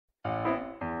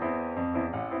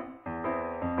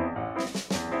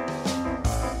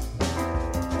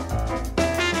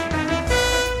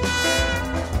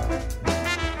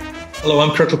Hello,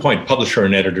 I'm Kirk LaPointe, publisher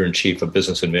and editor-in-chief of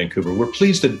Business in Vancouver. We're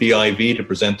pleased at BIV to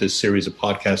present this series of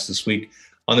podcasts this week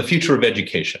on the future of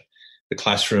education. The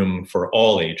classroom for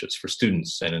all ages, for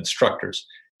students and instructors,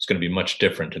 is going to be much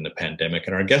different in the pandemic.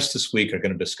 And our guests this week are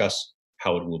going to discuss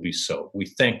how it will be so. We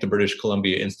thank the British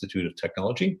Columbia Institute of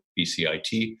Technology,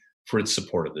 BCIT, for its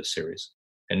support of this series.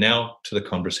 And now to the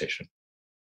conversation.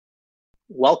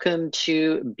 Welcome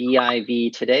to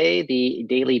BIV Today, the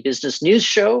daily business news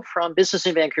show from Business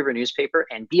in Vancouver newspaper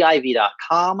and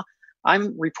BIV.com.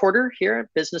 I'm reporter here at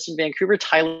Business in Vancouver,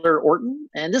 Tyler Orton,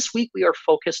 and this week we are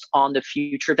focused on the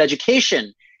future of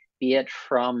education, be it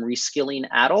from reskilling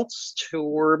adults to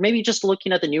or maybe just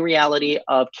looking at the new reality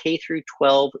of K through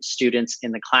 12 students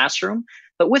in the classroom.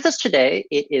 But with us today,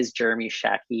 it is Jeremy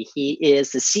Shaki. He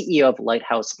is the CEO of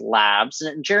Lighthouse Labs.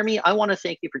 And Jeremy, I want to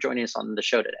thank you for joining us on the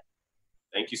show today.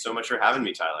 Thank you so much for having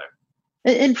me, Tyler.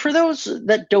 And for those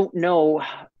that don't know,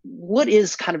 what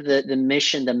is kind of the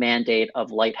mission, the mandate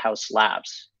of Lighthouse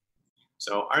Labs?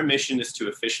 So our mission is to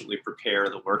efficiently prepare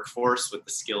the workforce with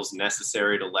the skills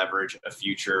necessary to leverage a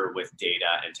future with data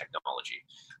and technology.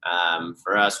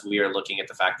 For us, we are looking at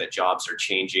the fact that jobs are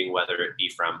changing, whether it be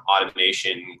from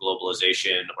automation,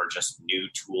 globalization, or just new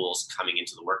tools coming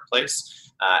into the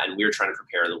workplace. And we're trying to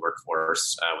prepare the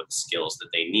workforce with the skills that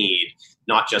they need,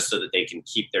 not just so that they can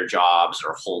keep their jobs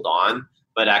or hold on,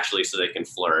 but actually so they can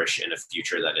flourish in a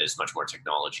future that is much more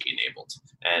technology enabled.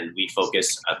 And we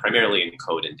focus primarily in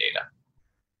code and data.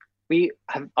 We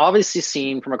have obviously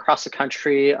seen from across the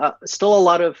country still a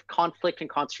lot of conflict and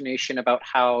consternation about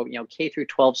how K through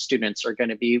 12 students are going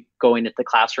to be going into the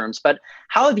classrooms. But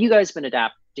how have you guys been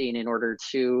adapting in order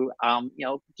to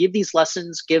give these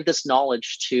lessons, give this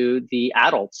knowledge to the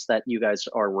adults that you guys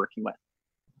are working with?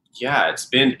 Yeah, it's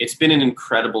been an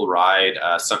incredible ride.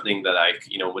 Something that I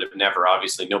would have never,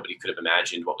 obviously nobody could have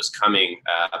imagined what was coming.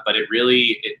 But it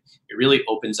really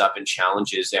opens up and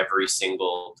challenges every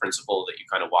single principle that you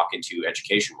kind of walk into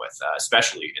education with,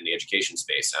 especially in the education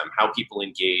space. How people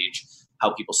engage,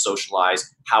 how people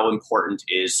socialize, how important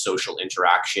is social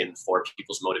interaction for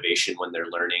people's motivation when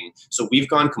they're learning. So we've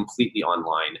gone completely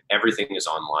online. Everything is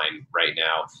online right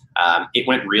now. It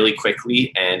went really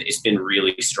quickly and it's been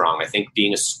really strong. I think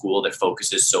being a school that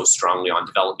focuses so strongly on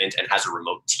development and has a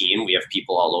remote team, we have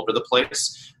people all over the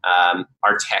place.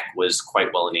 Our tech was quite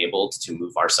well enabled to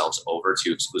move ourselves over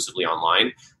to exclusively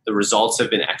online. The results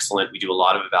have been excellent. We do a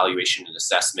lot of evaluation and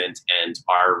assessment, and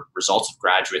our results of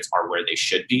graduates are where they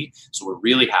should be. So we're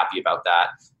really happy about that.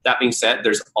 That being said,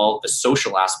 there's all the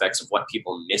social aspects of what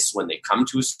people miss when they come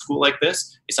to a school like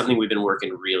this is something we've been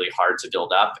working really hard to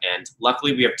build up. And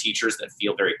luckily, we have teachers that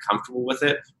feel very comfortable with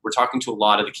it. We're talking to a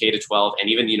lot of the K-12 and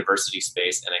even university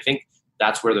space. And I think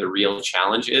that's where the real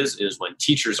challenge is when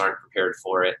teachers aren't prepared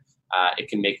for it. It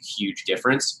can make a huge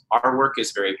difference. Our work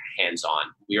is very hands-on.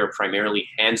 We are primarily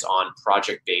hands-on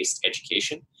project-based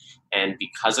education. And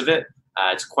because of it,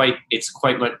 it's quite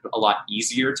a lot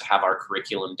easier to have our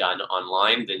curriculum done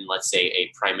online than, let's say,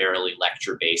 a primarily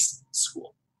lecture-based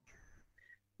school.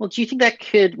 Well, do you think that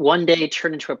could one day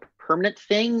turn into a permanent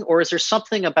thing? Or is there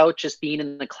something about just being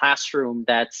in the classroom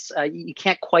that's you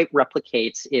can't quite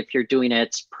replicate if you're doing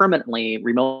it permanently,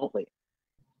 remotely?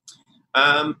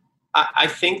 I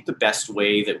think the best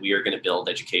way that we are going to build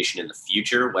education in the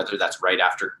future, whether that's right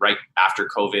after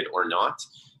COVID or not,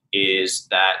 is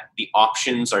that the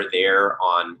options are there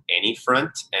on any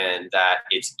front and that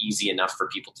it's easy enough for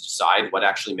people to decide what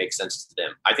actually makes sense to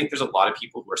them. I think there's a lot of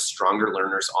people who are stronger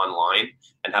learners online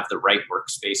and have the right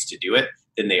workspace to do it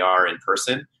than they are in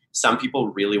person. Some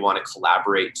people really want to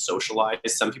collaborate and socialize.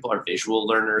 Some people are visual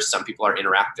learners. Some people are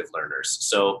interactive learners.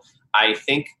 So I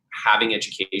think having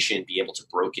education be able to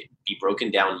be broken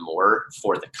down more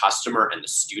for the customer and the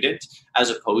student, as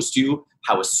opposed to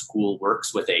how a school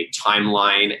works with a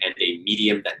timeline and a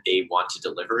medium that they want to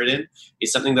deliver it in,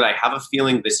 is something that I have a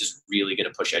feeling this is really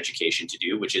going to push education to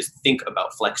do, which is think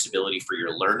about flexibility for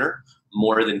your learner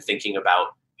more than thinking about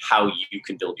how you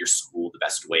can build your school the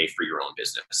best way for your own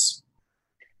business.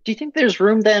 Do you think there's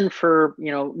room then for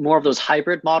more of those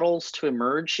hybrid models to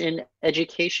emerge in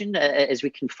education as we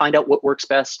can find out what works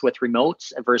best with remote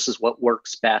versus what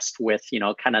works best with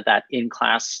kind of that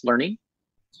in-class learning?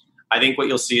 I think what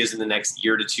you'll see is in the next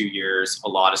year to 2 years, a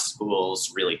lot of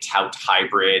schools really tout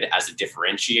hybrid as a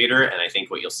differentiator. And I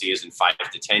think what you'll see is in 5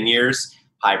 to 10 years,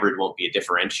 hybrid won't be a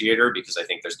differentiator because I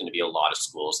think there's going to be a lot of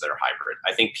schools that are hybrid.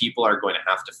 I think people are going to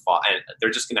have to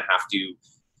they're just going to have to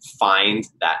find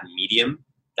that medium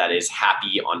that is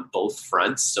happy on both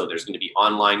fronts. So there's going to be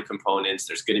online components,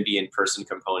 there's going to be in-person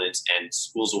components, and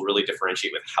schools will really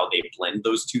differentiate with how they blend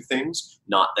those two things,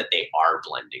 not that they are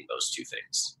blending those two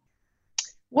things.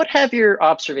 What have your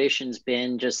observations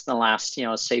been just in the last,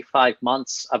 say 5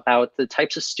 months about the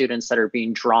types of students that are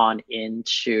being drawn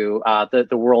into the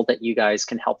world that you guys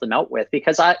can help them out with?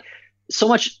 Because so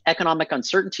much economic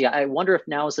uncertainty. I wonder if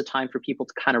now is the time for people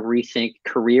to kind of rethink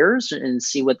careers and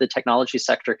see what the technology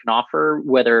sector can offer,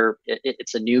 whether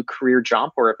it's a new career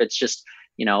jump or if it's just,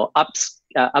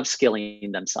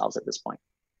 upskilling themselves at this point.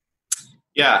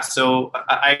 Yeah, so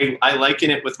I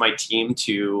liken it with my team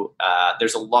to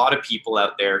there's a lot of people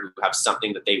out there who have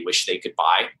something that they wish they could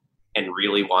buy and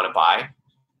really want to buy.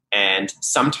 And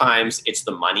sometimes it's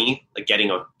the money, like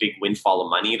getting a big windfall of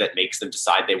money that makes them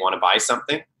decide they want to buy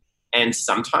something. And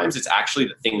sometimes it's actually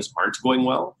that things aren't going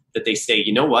well, that they say,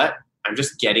 you know what, I'm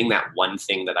just getting that one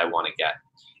thing that I want to get.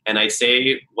 And I'd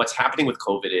say what's happening with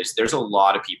COVID is there's a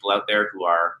lot of people out there who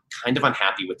are kind of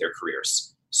unhappy with their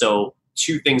careers. So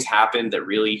two things happened that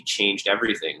really changed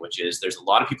everything, which is there's a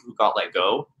lot of people who got let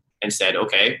go and said,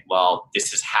 okay, well,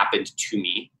 this has happened to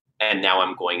me, and now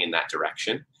I'm going in that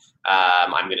direction.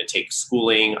 I'm going to take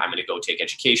schooling. I'm going to go take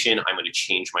education. I'm going to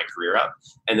change my career up.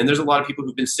 And then there's a lot of people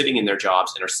who've been sitting in their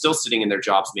jobs and are still sitting in their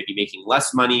jobs, maybe making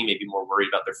less money, maybe more worried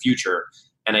about their future.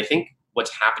 And I think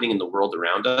what's happening in the world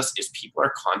around us is people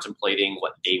are contemplating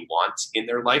what they want in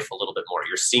their life a little bit more.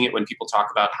 You're seeing it when people talk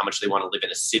about how much they want to live in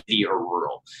a city or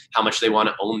rural, how much they want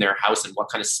to own their house and what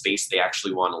kind of space they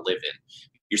actually want to live in.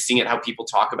 You're seeing it how people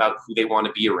talk about who they want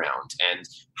to be around and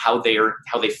how they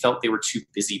felt they were too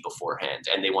busy beforehand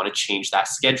and they want to change that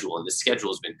schedule, and the schedule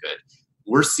has been good.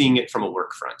 We're seeing it from a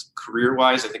work front.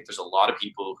 Career-wise, I think there's a lot of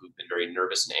people who've been very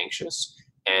nervous and anxious,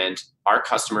 and our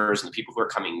customers and the people who are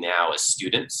coming now as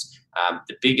students,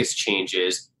 the biggest change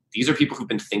is these are people who've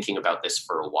been thinking about this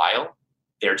for a while.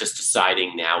 They're just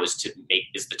deciding now is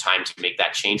the time to make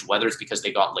that change, whether it's because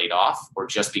they got laid off or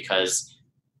just because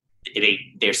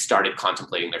they started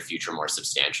contemplating their future more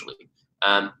substantially.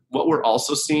 What we're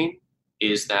also seeing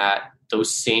is that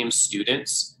those same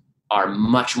students are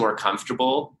much more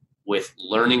comfortable with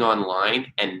learning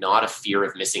online and not a fear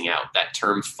of missing out. That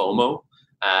term FOMO.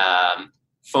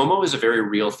 FOMO is a very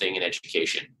real thing in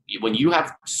education. When you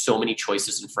have so many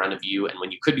choices in front of you, and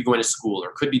when you could be going to school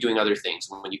or could be doing other things,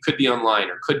 when you could be online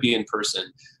or could be in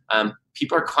person,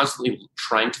 people are constantly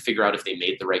trying to figure out if they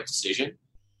made the right decision.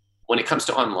 When it comes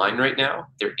to online right now,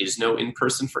 there is no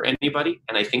in-person for anybody.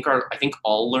 And I think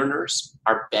all learners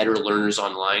are better learners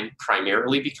online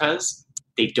primarily because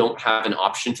they don't have an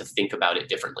option to think about it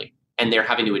differently. And they're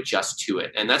having to adjust to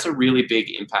it. And that's a really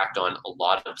big impact on a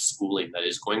lot of schooling that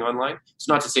is going online. It's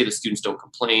not to say that students don't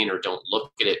complain or don't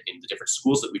look at it in the different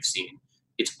schools that we've seen.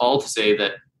 It's all to say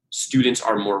that students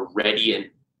are more ready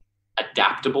and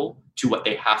adaptable to what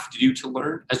they have to do to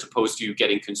learn, as opposed to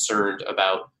getting concerned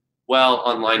about, well,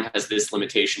 online has this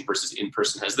limitation versus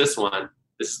in-person has this one.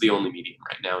 This is the only medium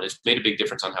right now. And it's made a big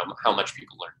difference on how much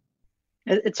people learn.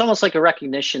 It's almost like a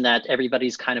recognition that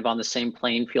everybody's kind of on the same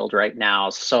playing field right now.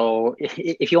 So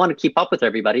if you want to keep up with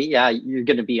everybody, yeah, you're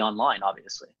going to be online,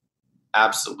 obviously.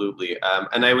 Absolutely.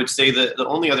 And I would say that the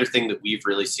only other thing that we've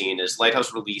really seen is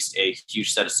Lighthouse released a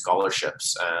huge set of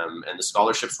scholarships. And the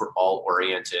scholarships were all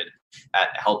oriented at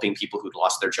helping people who'd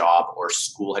lost their job or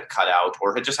school had cut out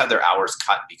or had just had their hours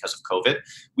cut because of COVID.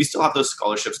 We still have those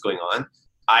scholarships going on.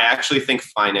 I actually think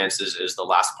finances is the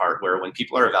last part, where when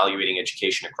people are evaluating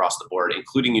education across the board,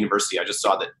 including university, I just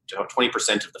saw that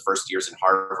 20% of the first years in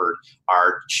Harvard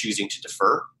are choosing to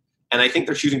defer. And I think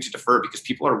they're choosing to defer because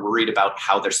people are worried about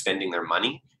how they're spending their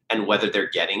money and whether they're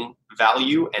getting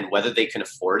value and whether they can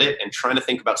afford it, and trying to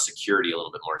think about security a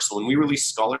little bit more. So when we released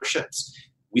scholarships,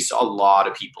 we saw a lot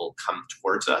of people come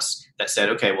towards us that said,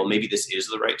 okay, well, maybe this is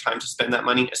the right time to spend that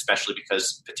money, especially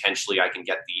because potentially I can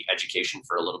get the education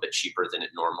for a little bit cheaper than it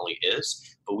normally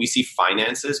is. But we see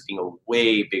finances being a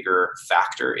way bigger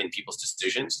factor in people's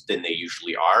decisions than they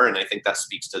usually are. And I think that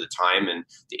speaks to the time and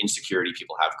the insecurity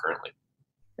people have currently.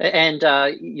 And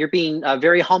you're being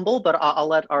very humble, but I'll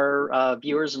let our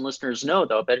viewers and listeners know,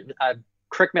 though. But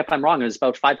correct me if I'm wrong, it's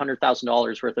about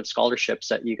 $500,000 worth of scholarships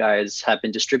that you guys have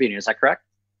been distributing. Is that correct?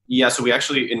 Yeah, so we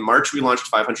actually, in March, we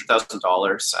launched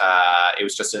 $500,000.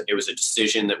 It was a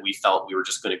decision that we felt we were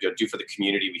just going to go do for the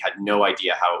community. We had no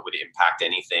idea how it would impact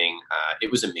anything.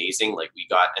 It was amazing.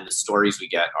 And the stories we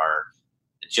get are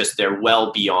just, they're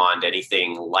well beyond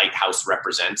anything Lighthouse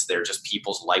represents. They're just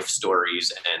people's life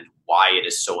stories and why it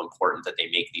is so important that they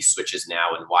make these switches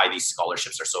now and why these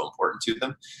scholarships are so important to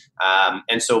them.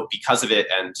 And so because of it,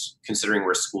 and considering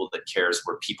we're a school that cares,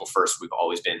 we're people first, we've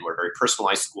always been, we're a very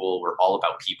personalized school. We're all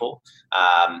about people.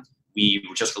 we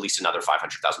just released another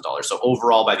 $500,000. So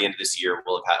overall, by the end of this year,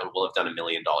 we'll have done $1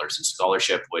 million in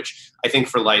scholarship, which I think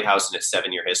for Lighthouse in its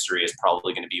 7-year history is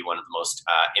probably going to be one of the most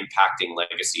impacting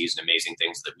legacies and amazing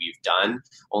things that we've done,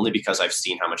 only because I've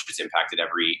seen how much it's impacted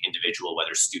every individual,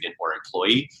 whether student or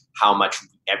employee, how much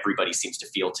everybody seems to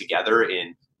feel together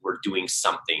in we're doing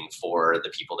something for the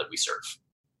people that we serve.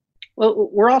 Well,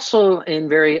 we're also in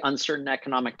very uncertain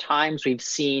economic times. We've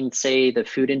seen, say, the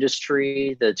food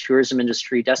industry, the tourism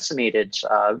industry decimated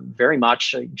very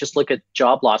much. Just look at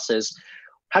job losses.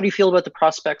 How do you feel about the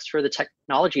prospects for the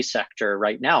technology sector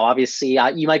right now? Obviously,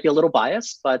 you might be a little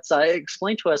biased, but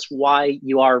explain to us why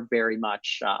you are very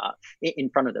much in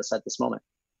front of this at this moment.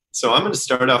 So I'm going to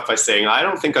start off by saying I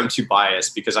don't think I'm too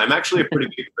biased, because I'm actually a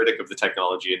pretty big critic of the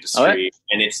technology industry,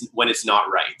 and it's when it's not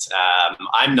right.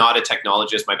 I'm not a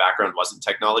technologist. My background wasn't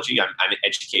technology. I'm in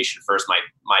education first.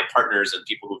 My partners and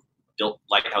people who built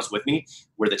Lighthouse with me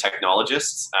were the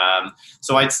technologists.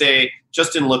 So I'd say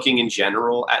just in looking in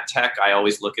general at tech, I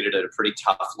always look at it at a pretty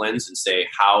tough lens and say,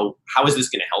 how is this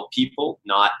going to help people?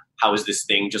 Not how is this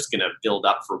thing just going to build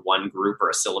up for one group or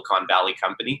a Silicon Valley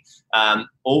company?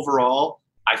 Overall,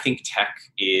 I think tech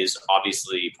is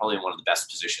obviously probably in one of the best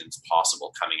positions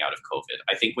possible coming out of COVID.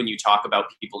 I think when you talk about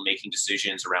people making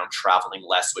decisions around traveling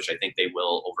less, which I think they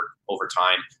will over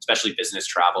time, especially business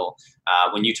travel,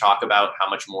 when you talk about how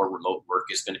much more remote work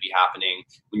is going to be happening,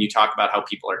 when you talk about how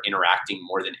people are interacting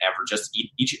more than ever, just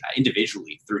each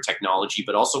individually through technology,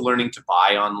 but also learning to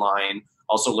buy online,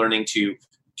 also learning to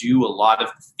do a lot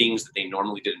of things that they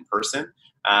normally did in person.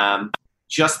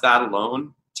 Just that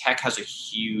alone, tech has a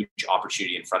huge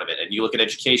opportunity in front of it. And you look at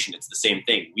education, it's the same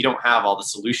thing. We don't have all the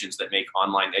solutions that make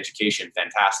online education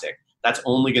fantastic. That's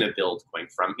only going to build going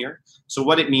from here. So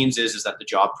what it means is that the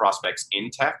job prospects in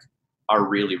tech are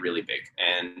really, really big.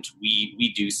 And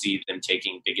we do see them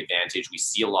taking big advantage. We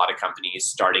see a lot of companies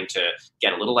starting to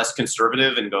get a little less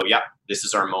conservative and go, yeah, this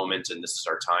is our moment and this is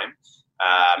our time.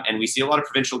 And we see a lot of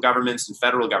provincial governments and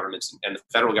federal governments, and the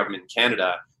federal government in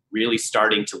Canada really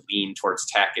starting to lean towards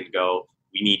tech and go,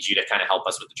 we need you to kind of help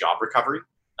us with the job recovery.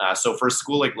 So for a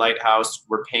school like Lighthouse,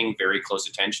 we're paying very close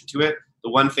attention to it. The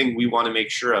one thing we want to make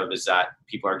sure of is that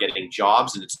people are getting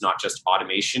jobs, and it's not just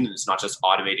automation, and it's not just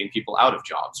automating people out of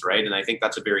jobs, right? And I think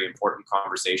that's a very important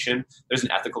conversation. There's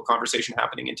an ethical conversation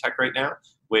happening in tech right now,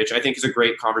 which I think is a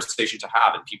great conversation to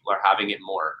have, and people are having it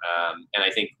more. And I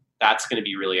think that's going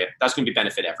to be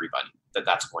benefit everybody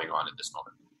that's going on at this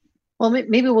moment. Well,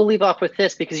 maybe we'll leave off with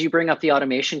this because you bring up the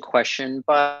automation question,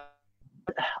 but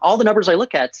all the numbers I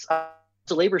look at, it's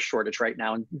a labor shortage right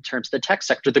now in terms of the tech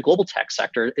sector, the global tech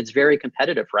sector. It's very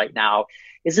competitive right now.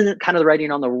 Isn't it kind of the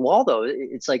writing on the wall, though?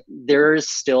 It's like there's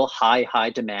still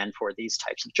high demand for these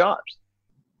types of jobs.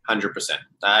 100%.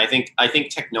 I think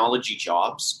technology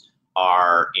jobs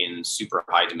are in super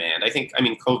high demand.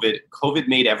 COVID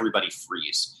made everybody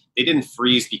freeze. They didn't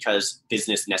freeze because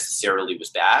business necessarily was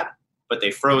bad, but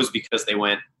they froze because they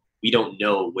went, we don't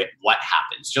know what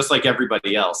happens. Just like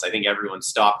everybody else, I think everyone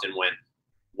stopped and went,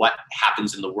 what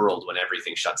happens in the world when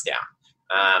everything shuts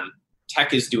down?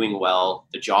 Tech is doing well.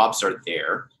 The jobs are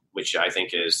there, which I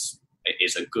think is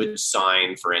a good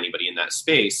sign for anybody in that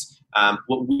space.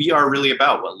 What we are really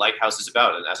about, what Lighthouse is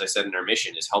about, and as I said in our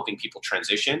mission, is helping people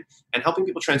transition, and helping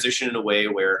people transition in a way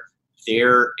where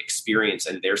their experience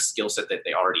and their skill set that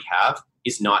they already have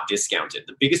is not discounted.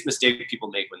 The biggest mistake people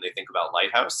make when they think about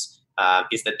Lighthouse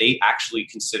is that they actually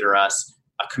consider us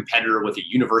a competitor with a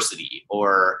university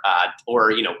or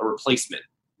a replacement.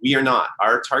 We are not.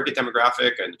 Our target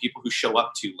demographic and the people who show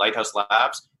up to Lighthouse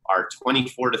Labs are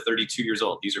 24 to 32 years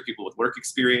old. These are people with work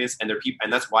experience, and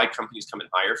and that's why companies come and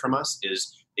hire from us.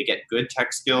 Is they get good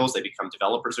tech skills, they become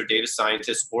developers or data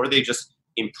scientists, or they just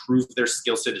improve their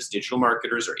skill set as digital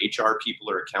marketers or HR people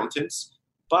or accountants.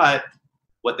 But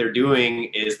what they're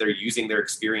doing is they're using their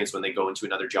experience when they go into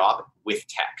another job with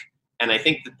tech. And I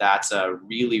think that's a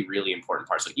really, really important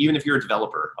part. So even if you're a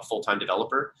developer, a full-time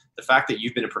developer, the fact that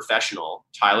you've been a professional,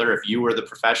 Tyler, if you were the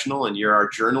professional and you're our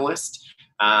journalist,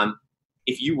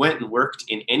 if you went and worked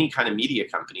in any kind of media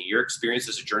company, your experience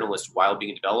as a journalist while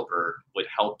being a developer would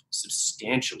help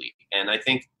substantially. And I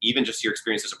think even just your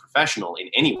experience as a professional in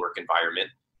any work environment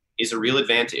is a real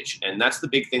advantage. And that's the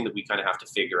big thing that we kind of have to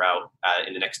figure out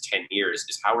in the next 10 years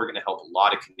is how we're going to help a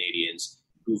lot of Canadians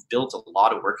who've built a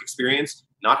lot of work experience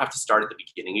not have to start at the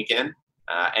beginning again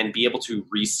and be able to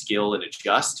reskill and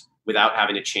adjust without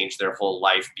having to change their whole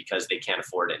life because they can't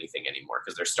afford anything anymore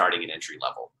because they're starting at entry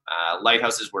level.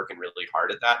 Lighthouse is working really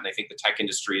hard at that, and I think the tech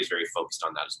industry is very focused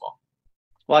on that as well.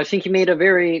 Well, I think you made a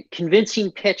very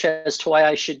convincing pitch as to why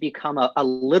I should become a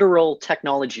literal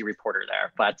technology reporter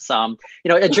there. But,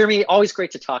 Jeremy, always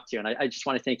great to talk to you. And I just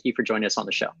want to thank you for joining us on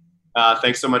the show.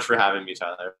 Thanks so much for having me,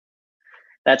 Tyler.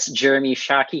 That's Jeremy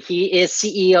Schacke. He is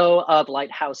CEO of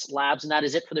Lighthouse Labs, and that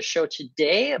is it for the show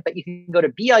today. But you can go to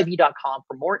biv.com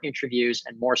for more interviews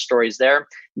and more stories there.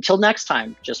 Until next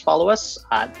time, just follow us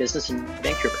at Business in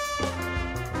Vancouver.